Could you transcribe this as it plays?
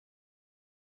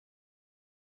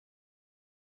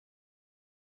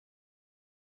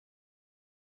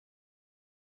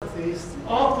entities,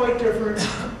 all quite different,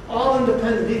 all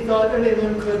independent. He thought any of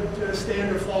them could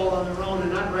stand or fall on their own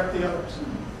and not wreck the others.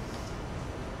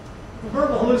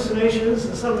 Verbal hallucinations,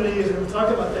 and somebody is going to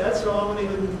talk about that, so I won't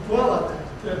even dwell on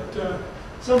that. That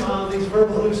somehow these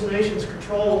verbal hallucinations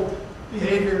control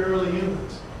behavior in early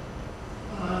humans.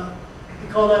 He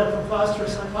called that a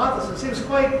preposterous hypothesis. He was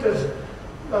quite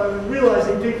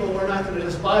realizing people were not going to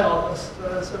just buy all this,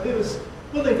 so he was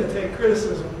willing to take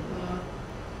criticism.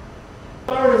 If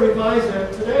I were to revise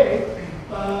that today,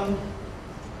 the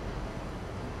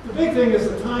big thing is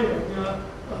the timing.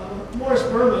 Morris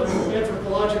Berman, an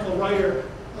anthropological writer,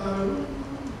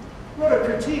 wrote a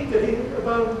critique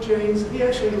about Jaynes. He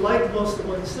actually liked most of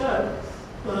what he said.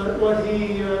 What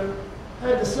he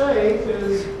had to say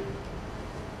is,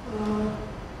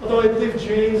 although I believe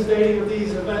Jaynes' dating of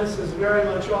these events is very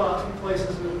much off, he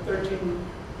places it in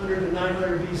 1300 to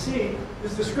 900 BC,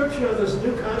 his description of this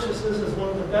new consciousness is one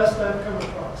of the best I've come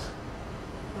across.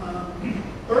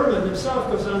 Berman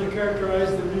himself goes on to characterize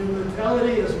the new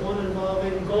mentality as one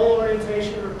involving goal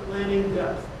orientation or planning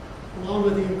depth, along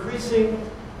with the increasing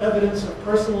evidence of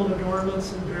personal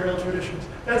adornments and burial traditions.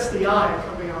 That's the I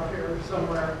coming out here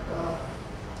somewhere.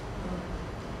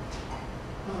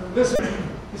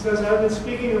 He says, I've been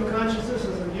speaking of consciousness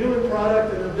as a human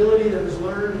product and ability that is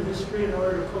learned in history in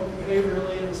order to cope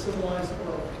behaviorally in a civilized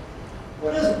world.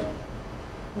 What is it?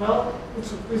 Well,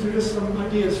 these are just some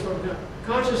ideas from him.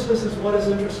 Consciousness is what is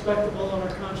introspectable in our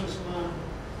conscious mind.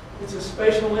 It's a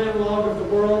spatial analog of the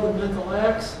world, and mental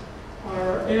acts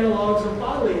are analogs of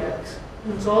bodily acts.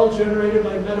 And it's all generated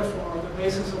by metaphor, the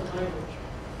basis of language.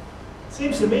 It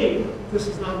seems to me, this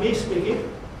is not me speaking,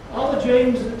 all that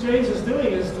Jaynes is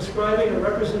doing is describing a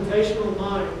representational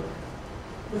mind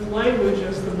with language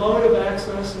as the mode of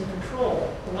access and control,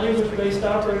 a language-based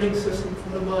operating system for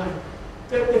the mind.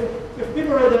 If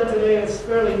people read that today, it's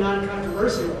fairly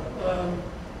non-controversial.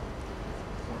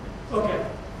 Okay.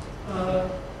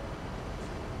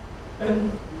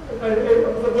 And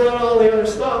without all the other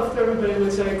stuff, everybody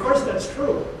would say, of course that's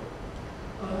true.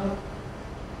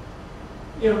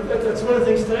 That's one of the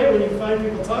things today when you find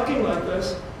people talking like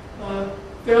this,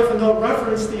 they often don't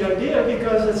reference the idea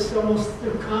because it's almost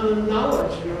common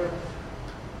knowledge.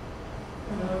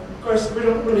 Of course, we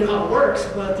don't really know how it works,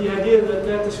 but the idea that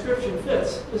that description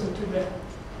fits isn't too bad.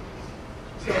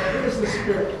 So here's the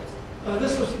spirit.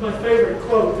 This was my favorite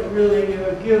quote that really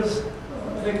gives,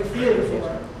 I think, a feeling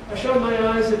for it. I shut my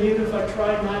eyes, and even if I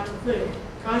try not to think,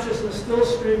 consciousness still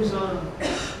streams on.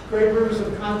 Great rivers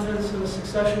of contents in a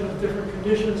succession of different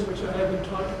conditions, which I have been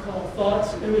taught to call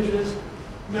thoughts, images,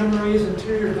 memories,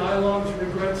 interior dialogues,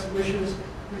 regrets, wishes,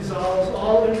 resolves,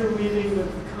 all interweaving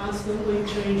with the constantly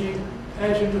changing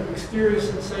pageant of exterior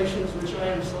sensations which I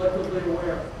am selectively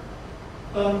aware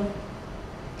of.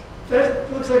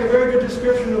 That looks like a very good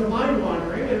description of mind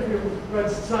wandering. If you've read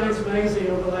Science magazine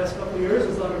over the last couple of years,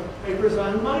 there's a lot of papers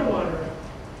on mind wandering.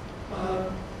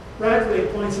 Brackley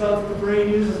points out that the brain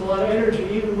uses a lot of energy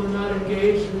even when not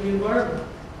engaged in the environment,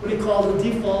 what he calls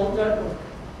the default network.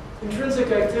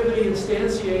 Intrinsic activity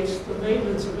instantiates the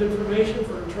maintenance of information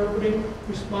for interpreting,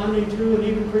 responding to, and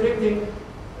even predicting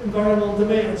environmental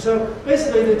demand. So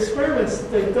basically the experiments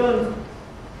that they've done,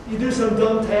 you do some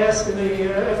dumb task and they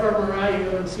fMRI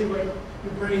you and see what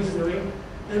your brain's doing,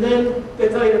 and then they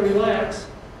tell you to relax,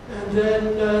 and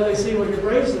then they see what your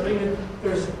brain's doing, and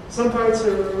there's some parts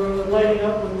are lighting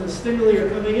up when the stimuli are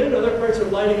coming in, other parts are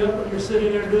lighting up when you're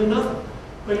sitting there doing nothing.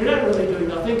 But you're not really doing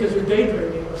nothing because you're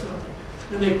daydreaming or something.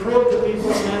 And they probe the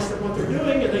people and ask them what they're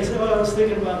doing, and they say, oh, I was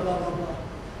thinking about blah, blah, blah.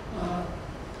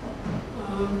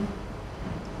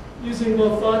 Using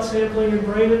both thought sampling and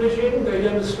brain imaging, they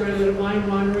demonstrated that mind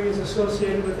wandering is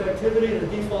associated with activity in a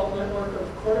default network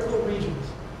of cortical regions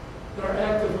that are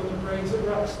active when the brain's at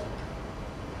rest.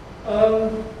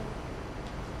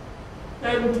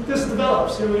 And this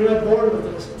develops. You're not bored with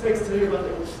this. It takes till you're about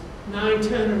 9,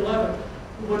 10, or 11.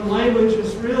 When language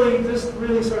is really, just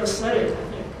really sort of setting, I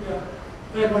think. Yeah.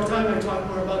 If I had more time, I'd talk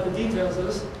more about the details of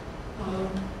this.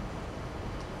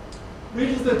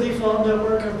 Regions of the default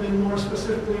network have been more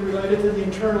specifically related to the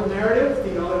internal narrative,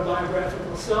 the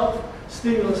autobiographical self,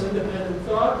 stimulus-independent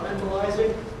thought,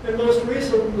 mentalizing, and most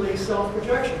recently,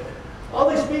 self-projection. All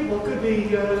these people could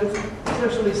be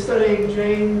essentially studying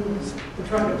Jaynes and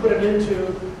trying to put it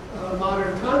into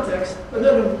modern context, but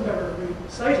none of them ever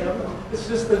recite him. It's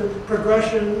just the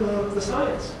progression of the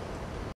science.